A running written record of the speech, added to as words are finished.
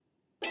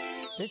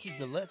This is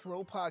the Let's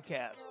Roll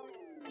Podcast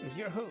with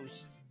your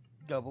host,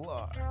 Double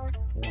R.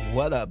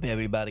 What up,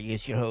 everybody?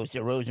 It's your host,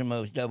 Erosion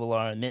Most Double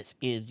R, and this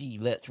is the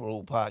Let's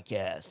Roll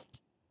Podcast.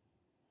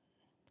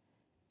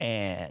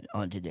 And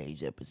on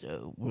today's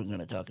episode, we're going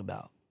to talk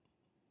about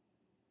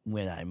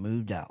when I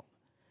moved out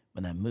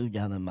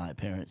of my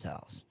parents'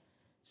 house.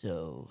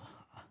 So,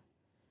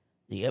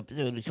 the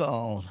episode is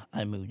called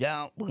I Moved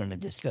Out. We're going to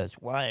discuss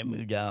why I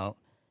moved out,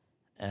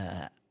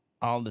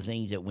 all the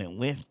things that went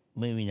with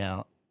moving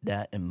out,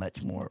 that and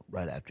much more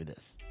right after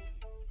this.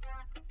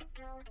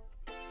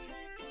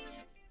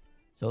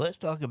 So let's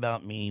talk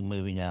about me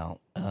moving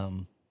out.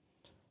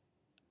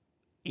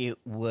 It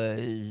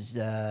was,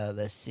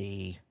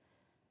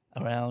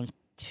 around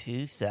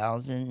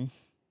 2000,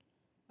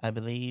 I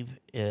believe.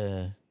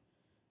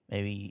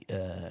 Maybe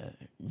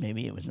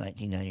it was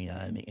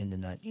 1999, the end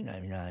of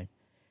 1999.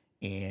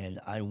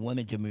 And I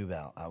wanted to move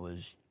out. I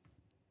was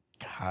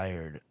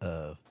tired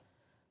of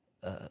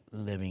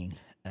living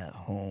at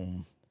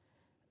home.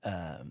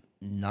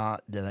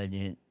 Not that I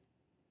didn't,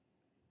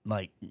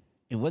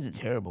 it wasn't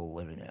terrible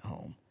living at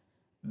home.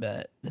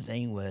 But the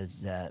thing was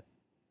that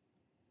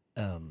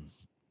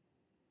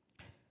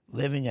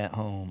living at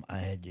home, I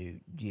had to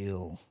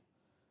deal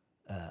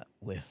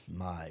with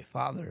my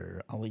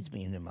father always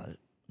being in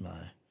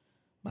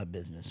my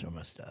business or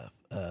my stuff.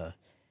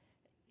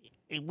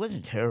 It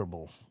wasn't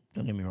terrible.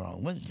 Don't get me wrong.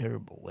 It wasn't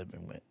terrible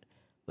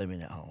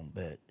living at home.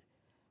 But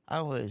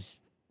I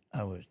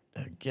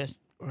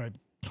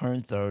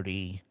turned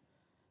 30.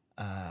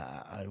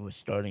 I was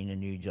starting a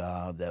new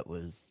job that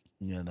was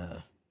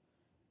gonna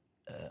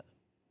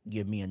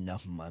give me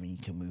enough money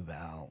to move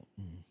out.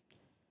 And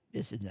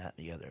this and that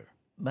and the other.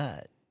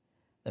 But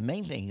the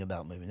main thing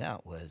about moving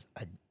out was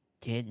I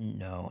didn't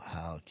know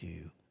how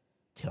to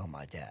tell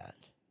my dad.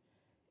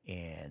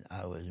 And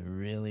I was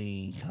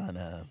really kind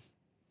of,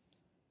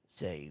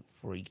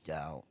 freaked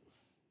out,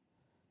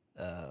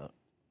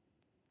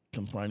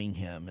 confronting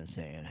him and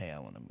saying, hey, I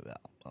want to move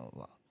out, blah, blah,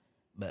 blah.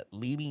 But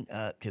leading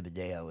up to the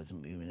day I was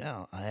moving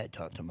out, I had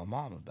talked to my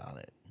mom about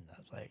it. And I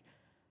was like,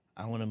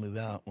 I want to move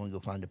out. I want to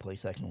go find a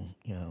place I can,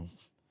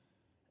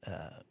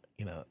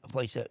 a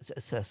place that's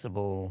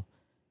accessible,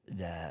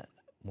 that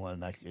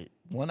one I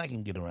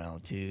can get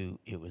around. Two,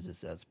 it was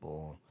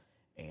accessible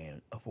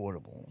and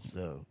affordable.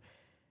 So,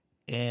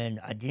 and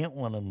I didn't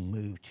want to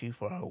move too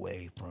far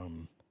away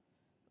from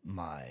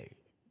my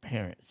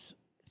parents.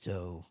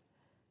 So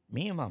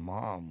me and my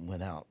mom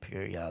went out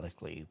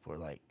periodically for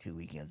 2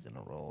 weekends in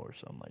a row or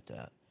something like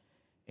that.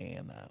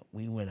 And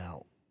we went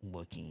out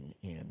looking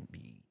in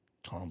the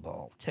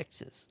Tomball,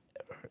 Texas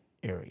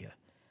area.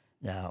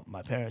 Now,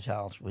 my parents'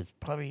 house was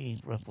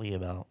probably roughly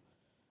about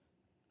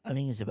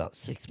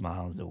 6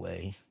 miles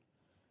away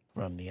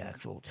from the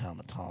actual town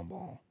of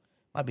Tomball.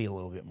 Might be a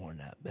little bit more than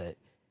that, but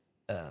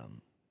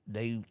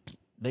they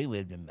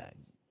lived in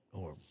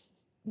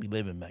we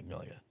live in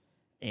Magnolia.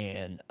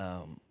 And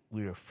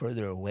we were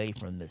further away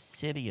from the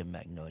city of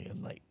Magnolia,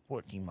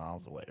 14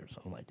 miles away or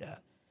something like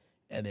that.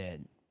 And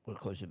then we're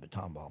closer to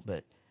Tomball.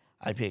 But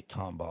I picked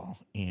Tomball,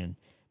 and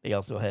they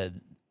also had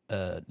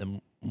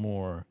the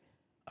more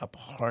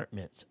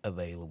apartments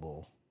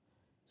available.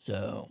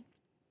 So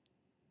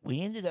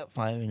we ended up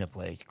finding a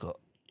place called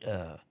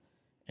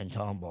in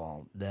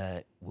Tomball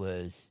that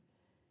was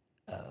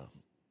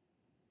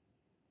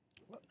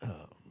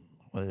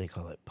what do they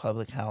call it?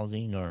 Public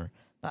housing, or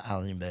not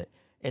housing, but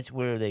it's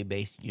where they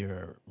base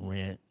your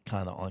rent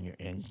kind of on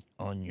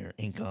your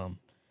income,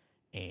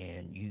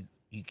 and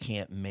you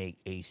can't make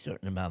a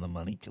certain amount of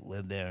money to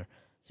live there.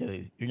 So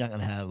you're not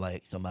gonna have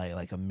somebody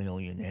like a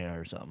millionaire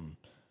or something,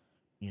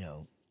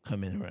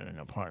 come in and rent an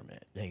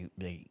apartment. They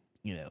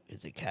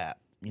it's a cap.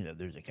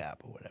 There's a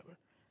cap or whatever.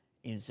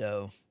 And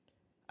so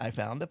I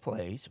found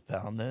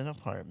an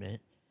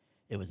apartment.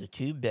 It was a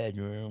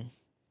 2-bedroom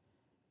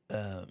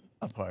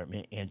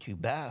apartment and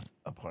 2-bath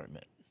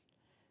apartment.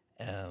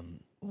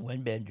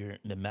 One bedroom,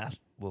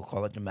 we'll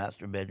call it the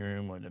master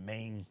bedroom or the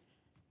main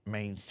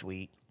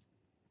suite,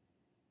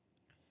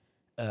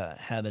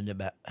 had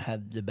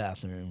the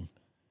bathroom,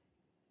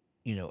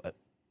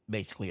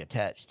 basically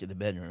attached to the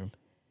bedroom,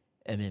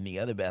 and then the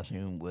other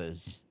bathroom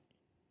was,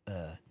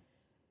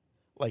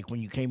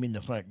 when you came in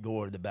the front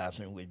door, the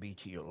bathroom would be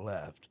to your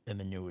left, and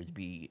then there would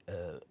be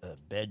a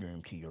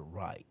bedroom to your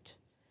right.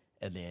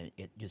 And then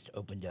it just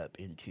opened up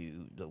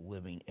into the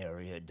living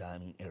area,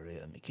 dining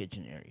area, and the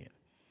kitchen area.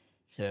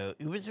 So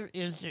it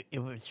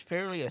was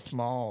fairly a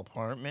small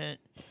apartment.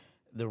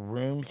 The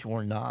rooms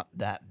were not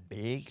that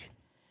big,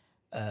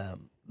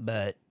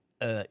 but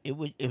it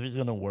was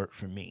going to work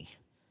for me.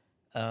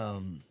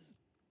 And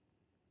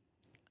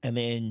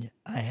then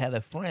I had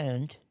a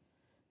friend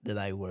that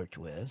I worked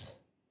with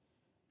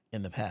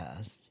in the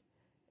past,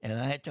 and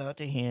I had talked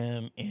to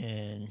him,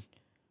 and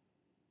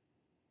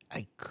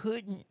I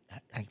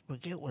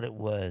forget what it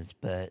was,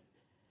 but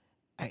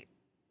I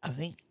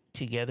think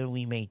together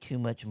we made too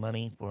much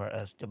money for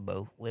us to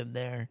both live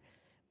there.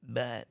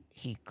 But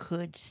he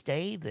could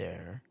stay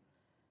there,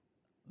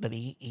 but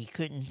he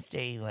couldn't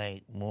stay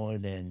more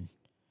than,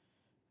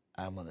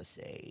 I'm going to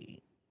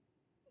say,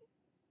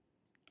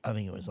 I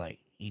think it was like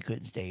you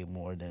couldn't stay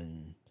more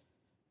than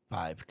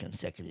 5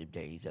 consecutive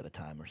days at a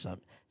time or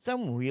something.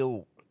 Some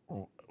real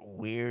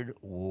weird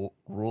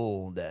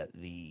rule that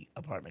the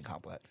apartment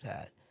complex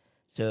had.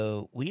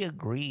 So we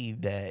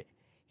agreed that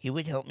he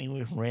would help me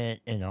with rent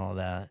and all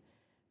that,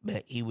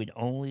 but he would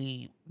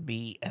only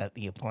be at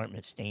the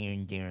apartment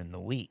staying during the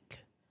week.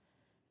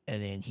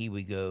 And then he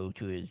would go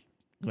to his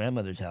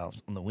grandmother's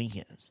house on the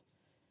weekends.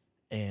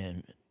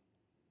 And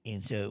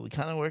and so we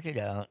kind of worked it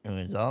out, and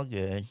it was all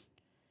good.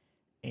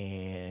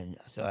 And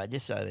so I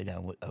decided I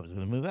was going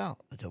to move out.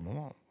 I told my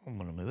mom, I'm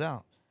going to move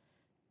out.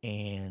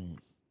 And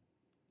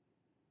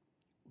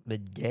the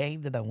day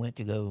that I went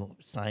to go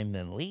sign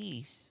the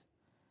lease,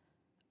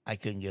 I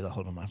couldn't get a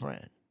hold of my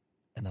friend.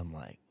 And I'm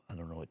like, I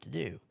don't know what to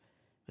do.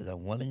 Because I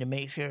wanted to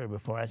make sure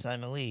before I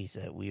signed the lease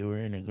that we were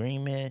in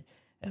agreement,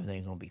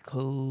 everything's going to be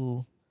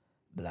cool,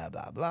 blah,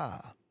 blah,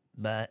 blah.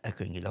 But I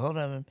couldn't get a hold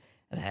of him,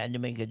 and I had to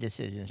make a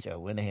decision, so I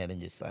went ahead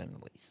and just signed the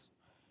lease.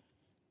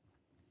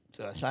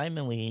 So I signed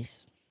the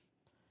lease.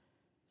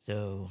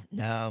 So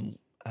now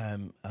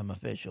I'm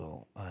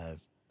official. I've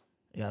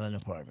got an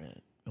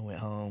apartment. I went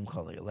home,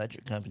 called the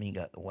electric company,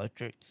 got the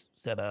electrics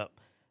set up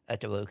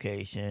at the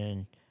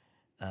location.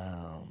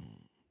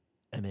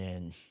 And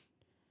then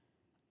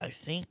I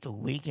think the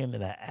weekend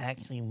that I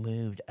actually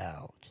moved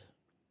out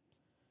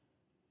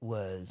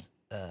was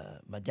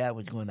my dad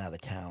was going out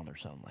of town or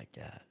something like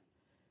that.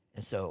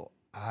 And so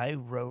I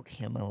wrote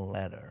him a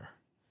letter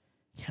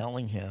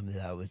telling him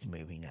that I was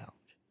moving out.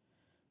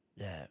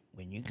 That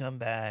when you come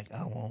back,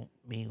 I won't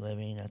be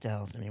living at the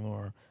house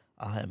anymore.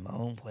 I'll have my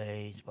own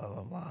place, blah,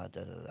 blah, blah,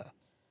 da, da, da.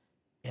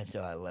 And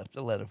so I left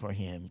a letter for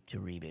him to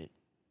read it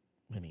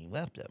when he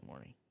left that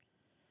morning.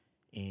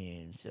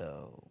 And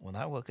so when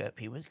I woke up,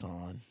 he was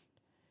gone.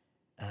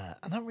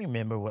 I don't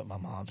remember what my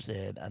mom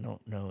said. I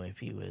don't know if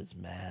he was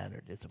mad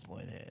or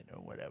disappointed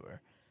or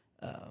whatever.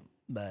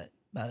 But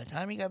by the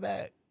time he got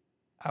back,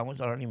 I was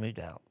already moved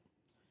out.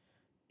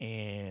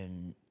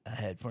 And I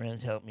had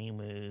friends help me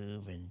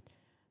move, and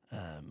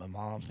my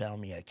mom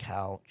found me a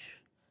couch,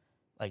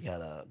 like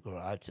at a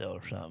garage sale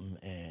or something,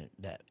 and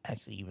that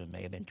actually even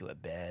made into a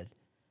bed.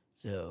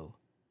 So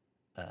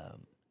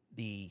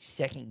the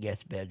second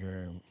guest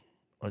bedroom,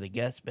 or the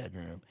guest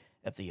bedroom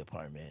at the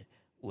apartment,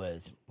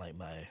 was like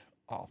my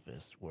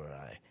office where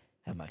I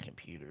have my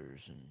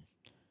computers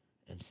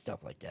and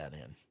stuff like that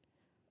in.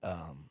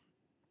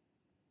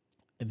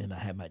 And then I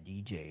had my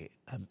DJ.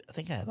 I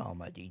think I had all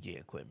my DJ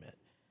equipment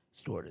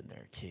stored in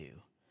there too.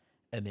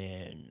 And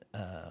then,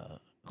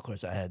 of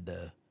course, I had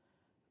the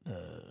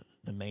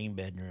main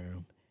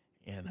bedroom,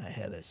 and I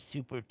had a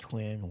super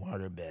twin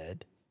water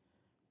bed.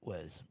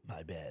 Was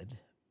my bed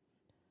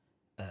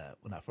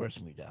when I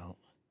first moved out.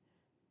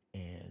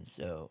 And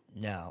so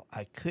now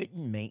I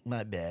couldn't make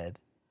my bed.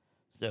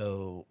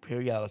 So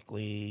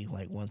periodically,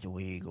 like once a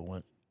week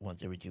or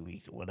once every 2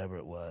 weeks or whatever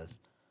it was,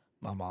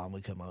 my mom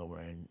would come over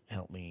and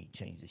help me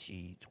change the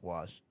sheets,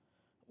 wash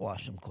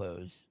some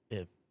clothes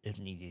if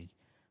needed.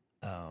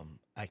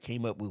 I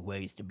came up with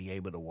ways to be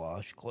able to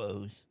wash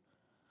clothes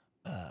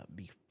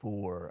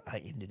before I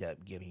ended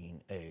up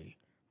getting a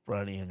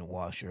front end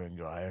washer and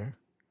dryer.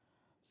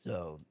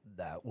 So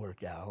that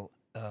worked out.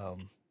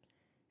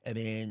 And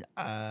then,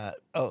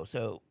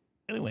 so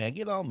anyway, I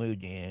get all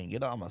moved in,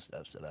 get all my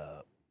stuff set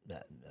up,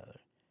 that and the other.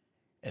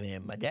 And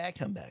then my dad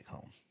come back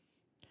home.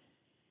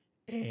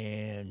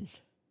 And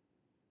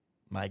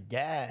my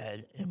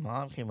dad and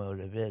mom came over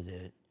to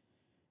visit,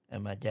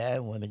 and my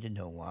dad wanted to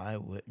know why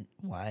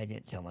I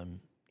didn't tell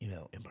him,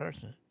 in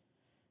person.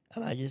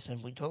 And I just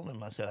simply told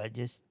him, I said, I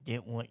just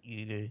didn't want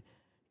you to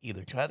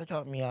either try to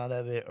talk me out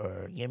of it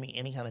or give me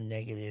any kind of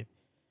negative,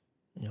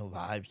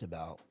 vibes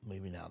about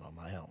moving out on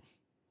my own.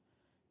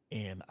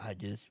 And I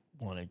just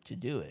wanted to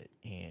do it.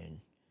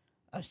 And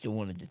I still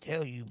wanted to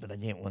tell you, but I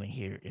didn't want to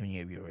hear any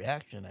of your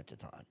reaction at the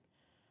time.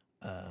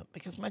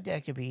 Because my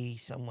dad could be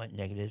somewhat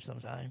negative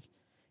sometimes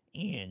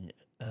and,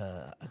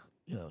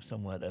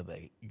 somewhat of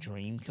a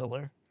dream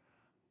killer.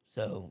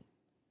 So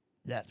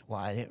that's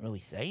why I didn't really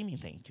say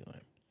anything to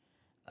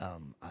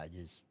him. I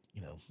just,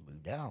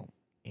 moved out.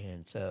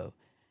 And so,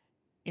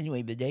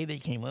 anyway, the day they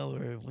came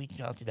over, we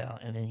talked it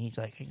out, and then he's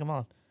like, hey, come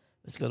on,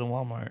 let's go to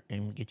Walmart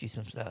and get you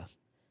some stuff.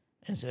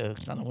 And so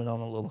kind of went on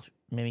a little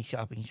mini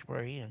shopping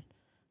spree and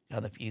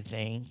got a few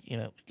things,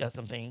 got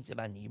some things that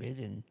I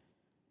needed.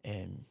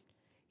 And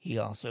he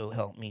also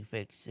helped me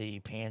fix the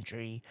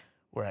pantry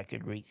where I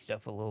could reach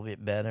stuff a little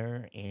bit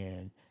better.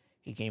 And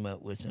he came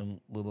up with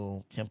some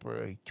little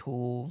temporary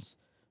tools,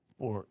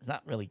 or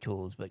not really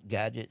tools, but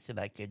gadgets that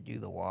I could do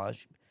the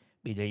wash,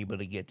 be able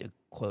to get the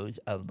clothes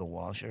out of the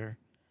washer.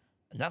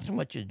 Not so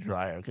much a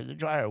dryer, because the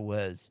dryer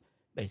was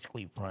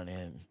basically front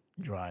end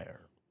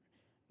dryer,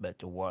 but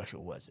the washer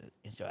wasn't.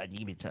 And so I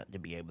needed something to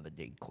be able to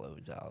dig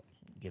clothes out,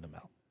 get them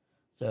out.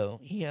 So,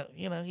 he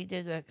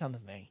did that kind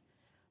of thing.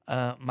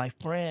 My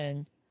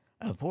friend,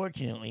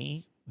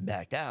 unfortunately,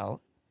 backed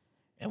out,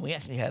 and we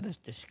actually had this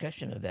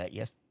discussion of that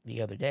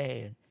the other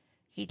day, and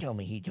he told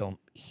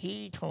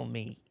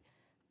me,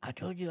 I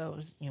told you I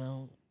was,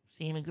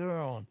 seeing a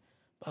girl, and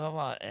blah,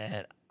 blah, blah.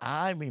 And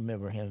I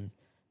remember him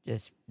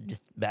just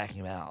backing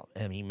him out,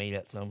 and he made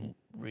up some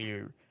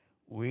weird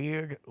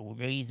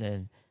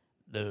reason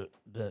that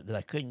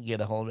I couldn't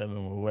get a hold of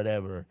him or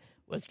whatever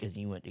was because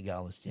he went to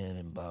Galveston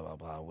and blah blah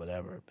blah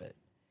whatever. But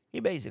he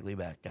basically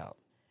backed out,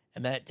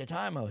 and at the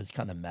time I was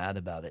kind of mad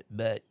about it,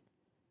 but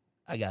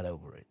I got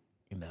over it.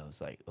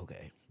 It's like,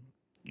 okay,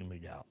 you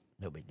moved out,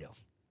 no big deal.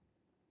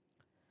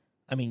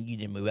 I mean, you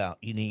didn't move out,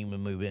 you didn't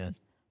even move in,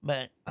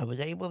 but I was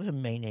able to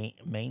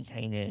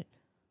maintain it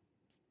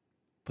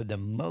for the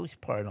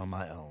most part on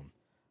my own.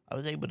 I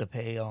was able to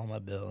pay all my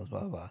bills,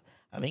 blah, blah, blah.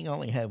 I think I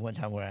only had one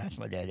time where I asked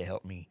my dad to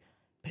help me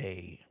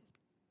pay,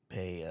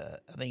 I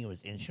think it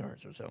was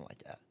insurance or something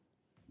like that.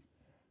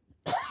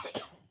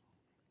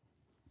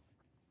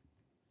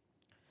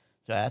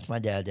 So I asked my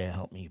dad to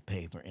help me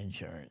pay for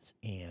insurance,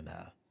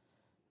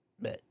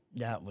 but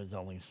that was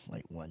only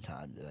like one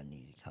time that I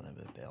needed kind of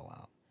a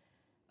bailout.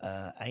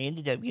 I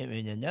ended up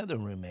getting another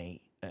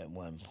roommate at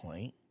one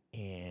point,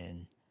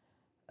 and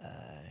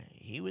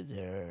he was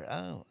there.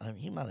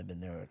 He might have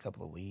been there a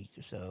couple of weeks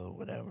or so,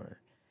 whatever.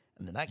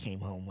 And then I came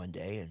home one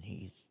day,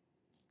 and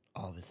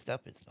all of his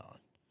stuff is gone.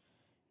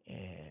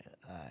 And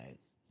I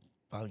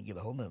finally get a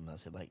hold of him. I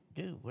said, like,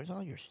 dude, where's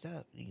all your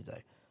stuff? And he's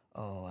like,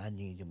 oh, I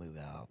need to move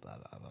out, blah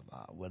blah blah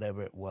blah,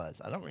 whatever it was.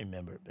 I don't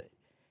remember, but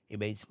he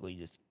basically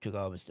just took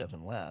all of his stuff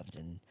and left.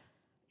 And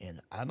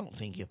I don't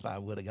think if I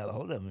would have got a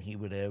hold of him, he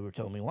would have ever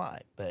told me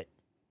why. But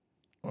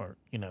or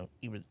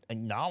he would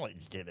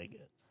acknowledged it, I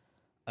guess.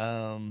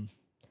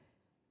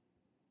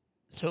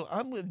 So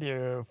I lived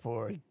there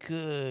for a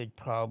good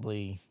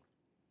probably,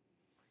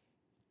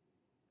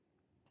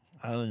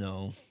 I don't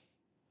know.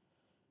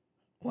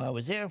 Well, I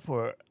was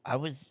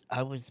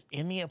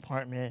in the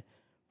apartment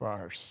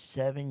for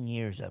 7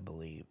 years, I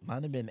believe.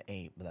 Might have been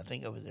 8, but I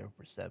think I was there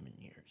for 7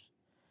 years.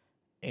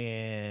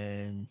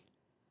 And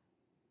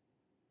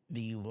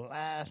the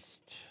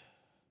last,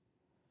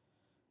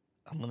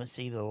 I'm gonna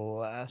say the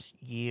last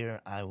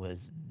year I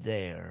was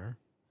there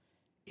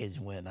is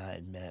when I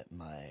had met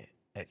my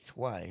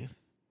ex-wife,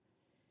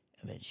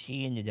 and then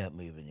she ended up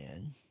moving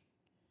in.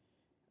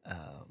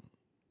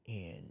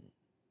 And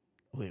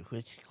we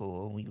quit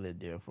school. We lived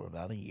there for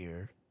about a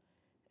year,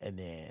 and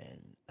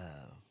then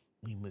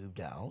we moved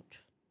out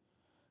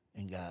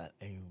and got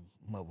a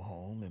mobile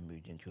home and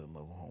moved into a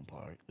mobile home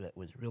park that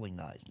was really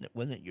nice. And it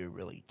wasn't your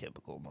really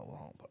typical mobile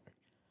home park.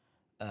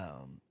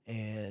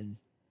 And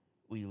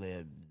we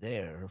lived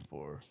there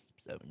for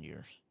 7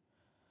 years.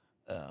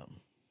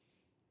 Um,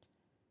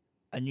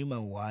 I knew my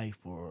wife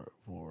for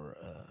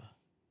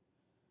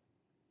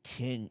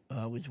 10.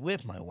 I was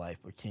with my wife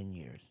for 10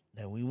 years.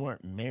 Now we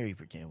weren't married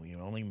for 10. We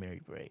were only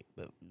married for 8,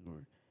 but we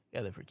were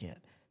together for 10.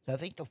 So I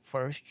think the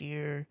first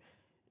year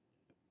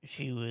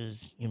she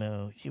was,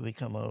 she would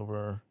come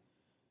over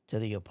to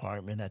the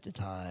apartment at the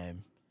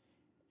time,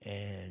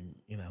 and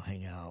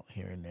hang out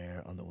here and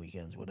there on the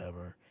weekends,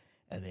 whatever.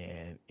 And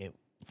then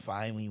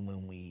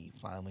when we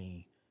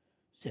finally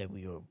said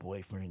we were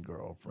boyfriend and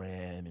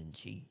girlfriend,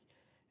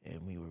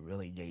 and we were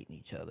really dating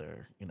each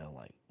other,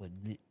 like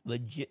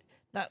legit,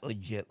 not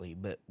legitly,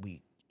 but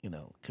we,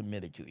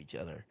 committed to each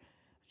other.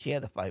 She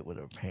had a fight with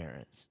her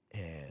parents,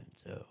 and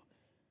so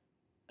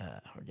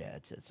her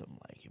dad said something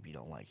like, "If you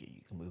don't like it,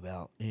 you can move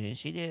out." And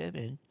she did,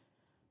 and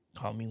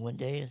called me one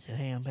day and said,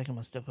 "Hey, I'm packing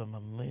my stuff up.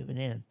 I'm moving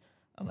in."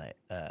 I'm like,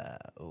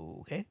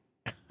 okay.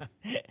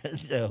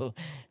 So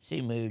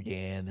she moved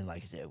in, and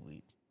like I said,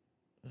 we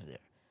were there.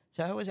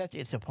 So I was at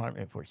this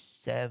apartment for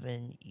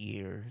 7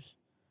 years.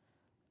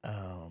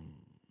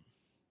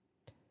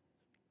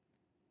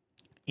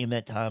 In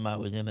that time, I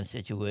was in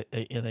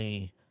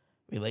a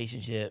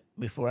relationship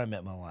before I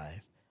met my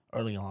wife.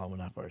 Early on,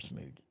 when I first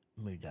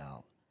moved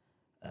out,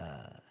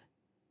 uh,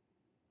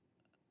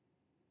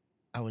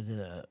 I was in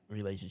a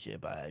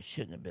relationship I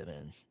shouldn't have been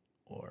in,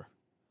 or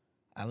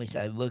at least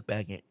I look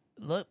back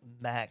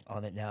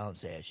on it now and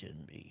say I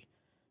shouldn't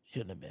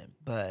have been.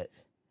 But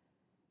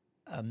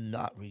I'm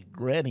not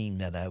regretting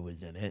that I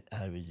was in it.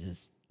 I was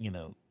just,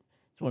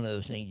 it's one of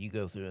those things you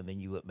go through and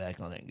then you look back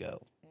on it and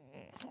go,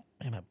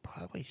 man, I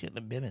probably shouldn't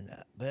have been in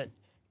that. But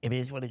it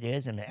is what it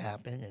is, and it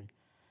happened. And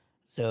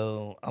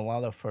so a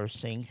lot of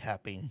first things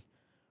happened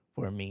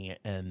for me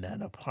in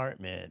that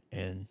apartment,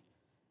 and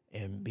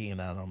being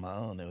out on my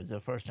own. It was the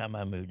first time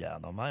I moved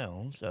out on my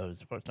own, so it was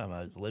the first time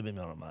I was living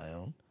on my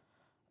own.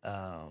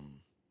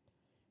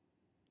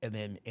 And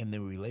then in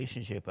the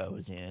relationship I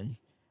was in,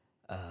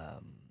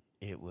 um,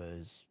 it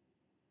was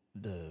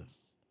the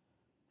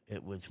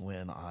it was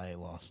when I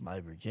lost my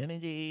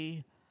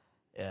virginity.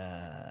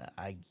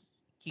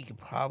 You could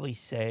probably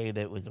say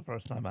that it was the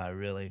first time I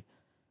really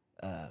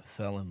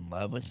fell in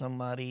love with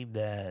somebody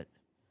that,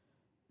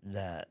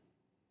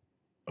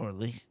 or at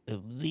least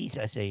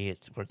I say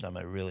it's the first time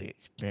I really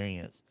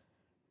experienced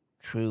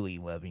truly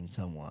loving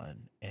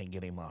someone and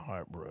getting my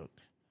heart broke.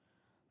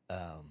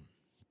 Um,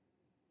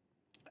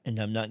 and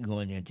I'm not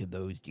going into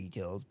those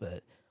details,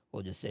 but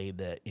we'll just say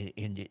that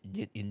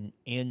didn't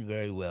end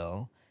very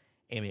well,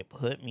 and it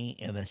put me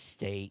in a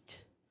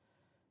state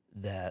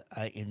that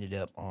I ended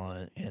up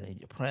on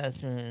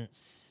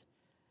antidepressants,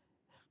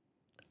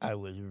 I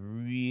was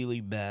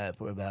really bad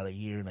for about a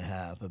year and a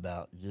half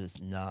about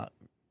just not,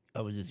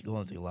 I was just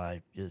going through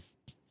life just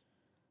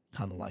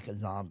kind of like a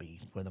zombie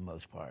for the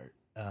most part.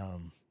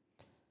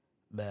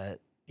 But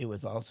it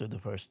was also the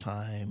first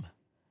time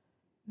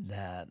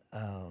that,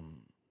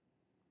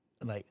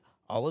 like,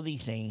 all of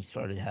these things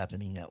started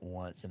happening at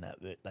once in that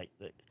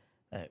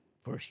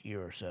first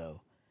year or so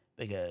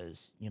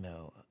because,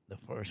 the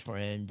first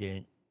friend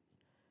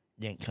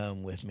didn't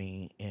come with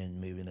me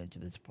in moving into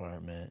this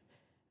apartment.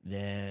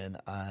 Then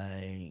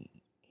I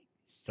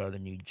start a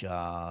new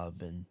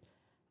job and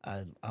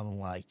I'm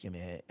liking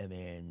it, and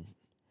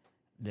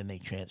then they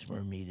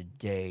transferred me to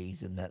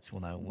days, and that's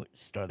when I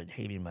started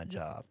hating my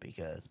job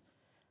because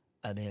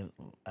I didn't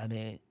I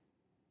didn't.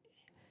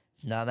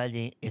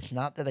 It's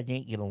not that I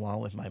didn't get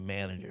along with my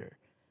manager,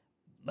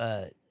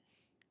 but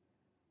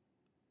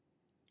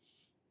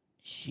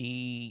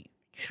she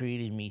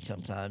treated me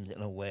sometimes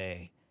in a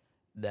way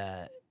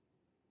that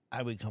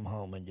I would come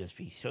home and just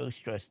be so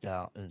stressed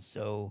out and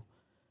so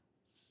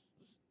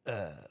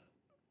uh,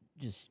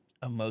 just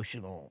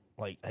emotional.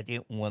 Like I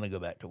didn't want to go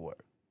back to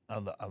work. I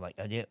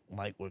didn't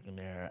like working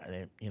there. I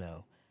didn't.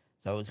 So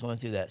I was going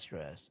through that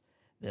stress.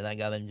 Then I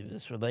got into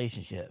this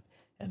relationship,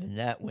 and then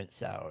that went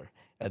sour.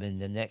 And then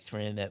the next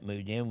friend that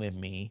moved in with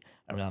me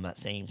around that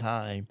same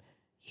time,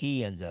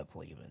 he ends up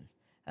leaving.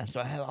 And so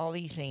I had all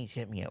these things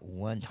hit me at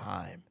one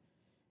time,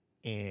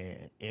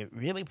 and it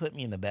really put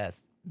me in the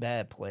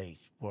bad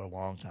place for a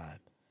long time.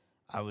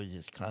 I was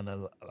just kind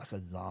of like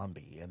a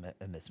zombie,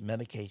 and this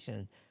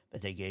medication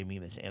that they gave me,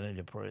 this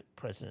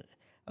antidepressant,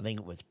 I think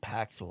it was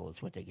Paxil,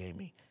 is what they gave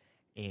me,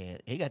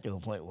 and it got to a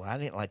point where I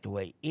didn't like the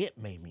way it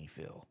made me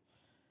feel,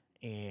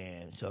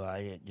 and so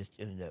I just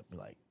ended up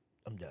like,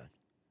 I'm done.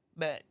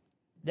 But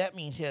that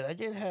being said, I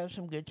did have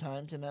some good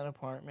times in that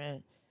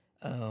apartment.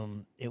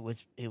 It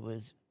was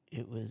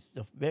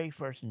the very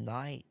first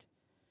night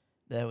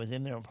that I was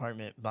in their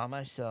apartment by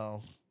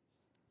myself.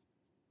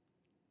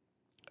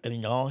 I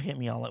mean, it all hit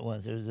me all at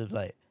once. It was just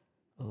like,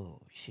 oh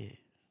shit,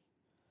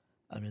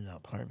 I'm in an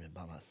apartment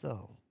by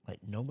myself. Like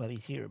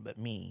nobody's here but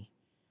me,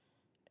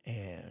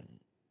 and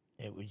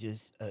it was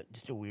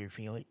just a weird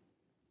feeling.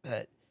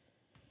 But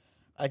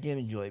I did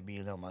enjoy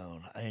being on my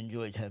own. I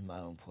enjoyed having my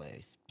own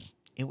place.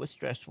 It was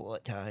stressful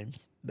at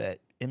times, but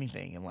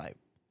anything in life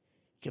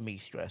can be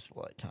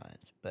stressful at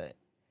times. But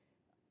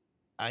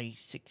I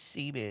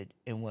succeeded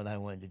in what I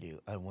wanted to do.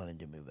 I wanted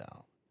to move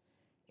out,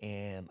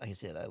 and like I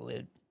said, I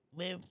lived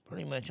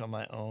pretty much on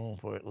my own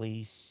for at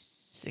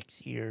least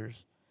 6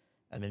 years.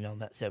 And then on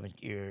that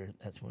seventh year,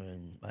 that's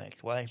when my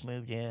ex-wife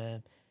moved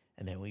in,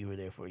 and then we were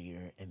there for a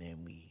year, and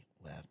then we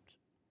left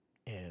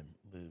and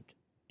moved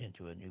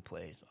into a new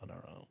place on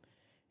our own.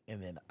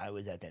 And then I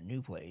was at that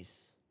new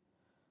place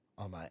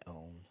on my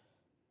own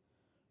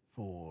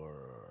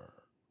for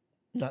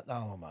not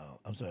on my own.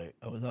 I'm sorry.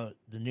 I was on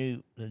the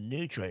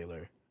new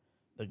trailer,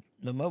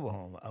 the mobile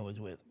home. I was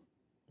with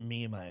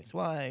me and my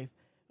ex-wife,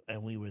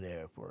 and we were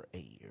there for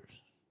 8 years.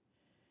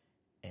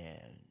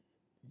 And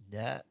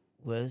that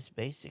was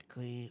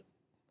basically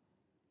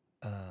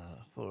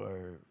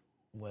for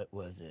what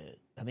was it?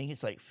 I think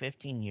it's like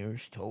 15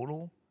 years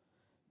total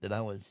that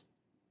I was,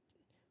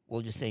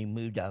 we'll just say,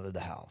 moved out of the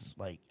house.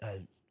 Like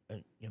I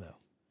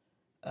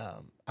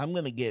I'm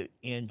gonna get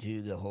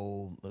into the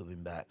whole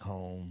moving back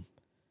home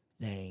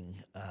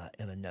thing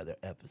in another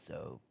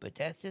episode, but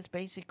that's just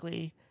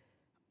basically,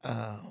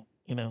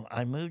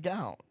 I moved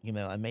out.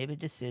 I made a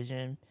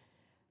decision,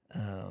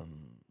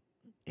 um,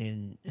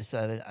 and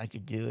decided I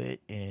could do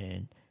it.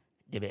 And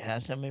did it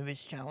have some of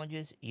its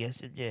challenges?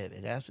 Yes, it did.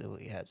 It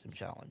absolutely had some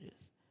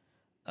challenges.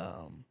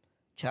 Um,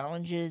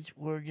 Challenges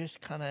were just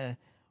kind of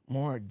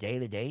more day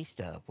to day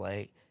stuff,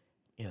 like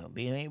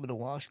being able to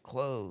wash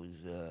clothes,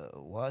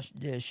 wash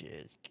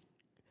dishes,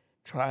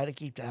 try to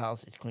keep the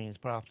house as clean as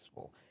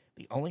possible.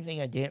 The only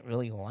thing I didn't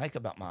really like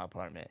about my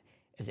apartment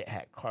is it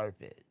had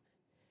carpet,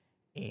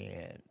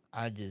 and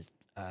I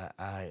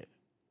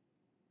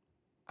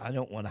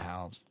don't want a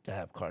house to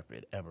have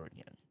carpet ever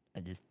again.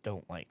 I just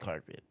don't like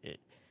carpet.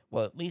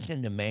 Well, at least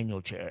in the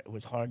manual chair, it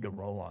was hard to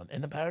roll on.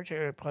 In the power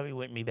chair, it probably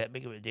wouldn't be that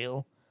big of a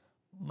deal,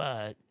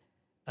 but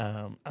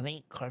I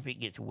think carpet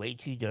gets way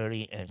too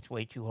dirty and it's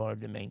way too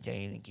hard to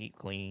maintain and keep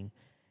clean.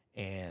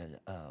 And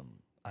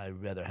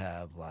I'd rather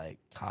have like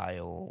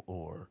tile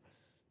or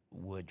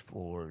wood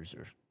floors,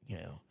 or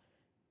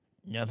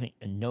nothing,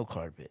 and no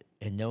carpet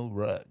and no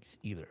rugs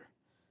either.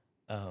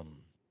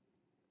 Um,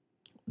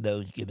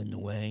 those get in the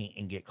way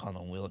and get caught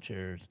on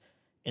wheelchairs.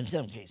 In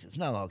some cases,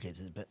 not all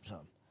cases, but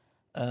some.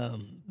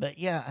 But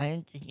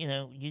yeah,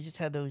 you just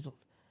have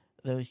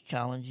those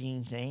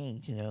challenging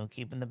things,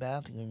 keeping the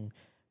bathroom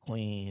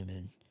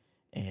clean,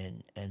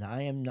 and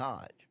I am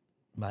not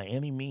by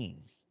any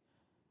means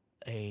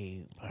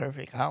a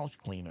perfect house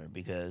cleaner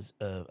because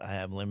I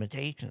have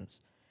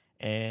limitations,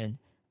 and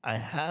I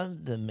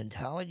have the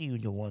mentality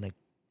to want to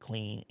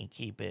clean and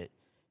keep it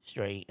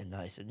straight and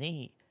nice and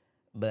neat,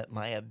 but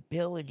my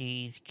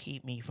abilities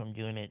keep me from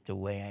doing it the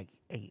way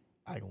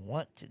I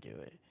want to do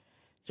it.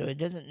 So it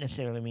doesn't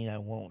necessarily mean I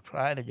won't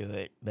try to do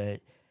it,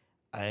 but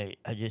I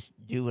just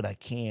do what I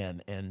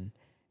can, and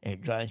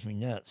it drives me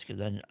nuts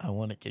because I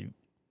want it to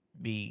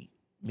be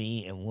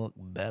me and look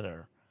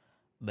better.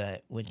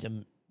 But with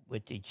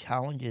the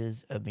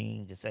challenges of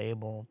being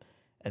disabled,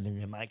 and then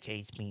in my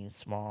case being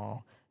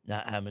small,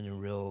 not having a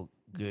real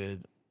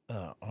good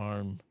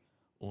arm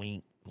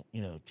length,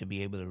 to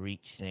be able to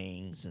reach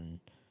things and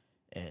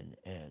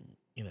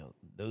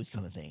those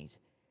kind of things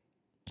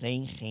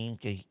seem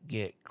to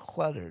get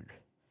cluttered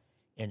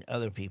in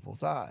other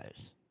people's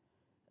lives.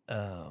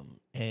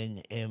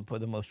 And for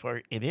the most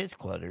part, it is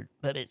cluttered,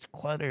 but it's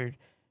cluttered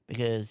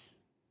because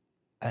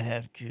I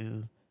have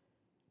to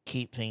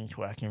keep things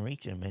where I can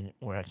reach them and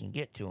where I can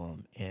get to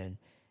them, and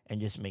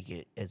just make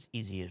it as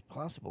easy as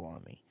possible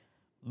on me.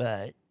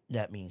 But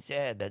that being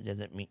said, it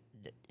doesn't mean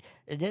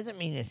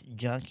it's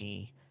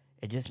junky.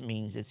 It just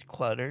means it's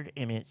cluttered,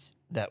 and it's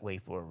that way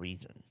for a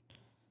reason.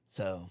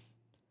 So,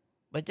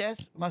 but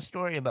that's my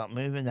story about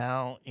moving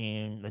out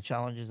and the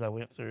challenges I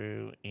went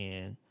through,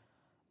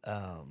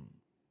 um,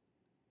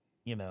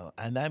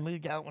 and I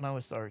moved out when I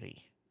was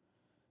 30.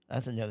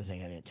 That's another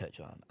thing I didn't touch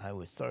on. I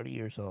was 30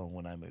 years old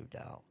when I moved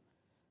out.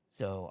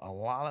 So a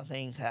lot of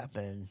things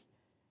happened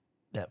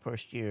that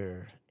first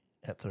year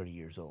at 30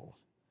 years old.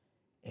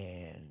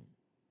 And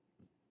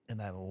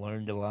I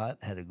learned a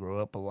lot, had to grow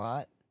up a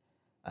lot.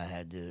 I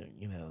had to,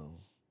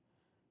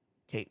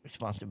 take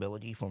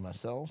responsibility for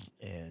myself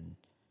and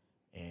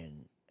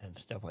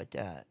stuff like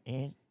that.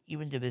 And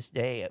even to this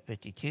day at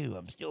 52,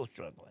 I'm still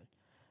struggling,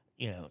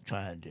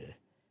 trying to,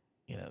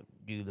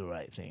 do the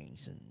right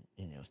things and,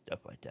 stuff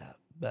like that.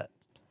 But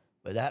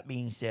with that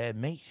being said,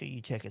 make sure you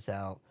check us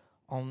out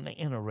on the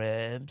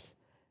interwebs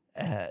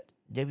at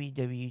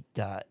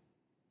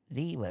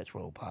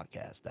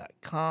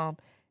www.theletsrollpodcast.com.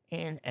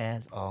 And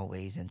as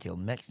always, until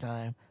next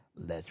time,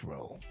 let's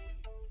roll.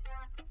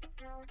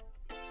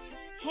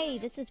 Hey,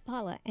 this is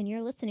Paula, and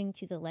you're listening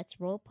to the Let's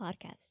Roll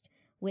podcast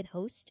with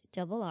host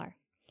Double R.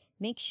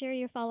 Make sure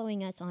you're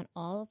following us on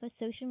all of our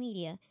social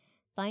media.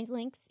 Find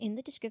links in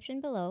the description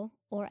below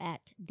or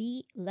at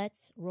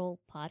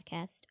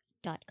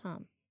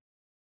theletsrollpodcast.com.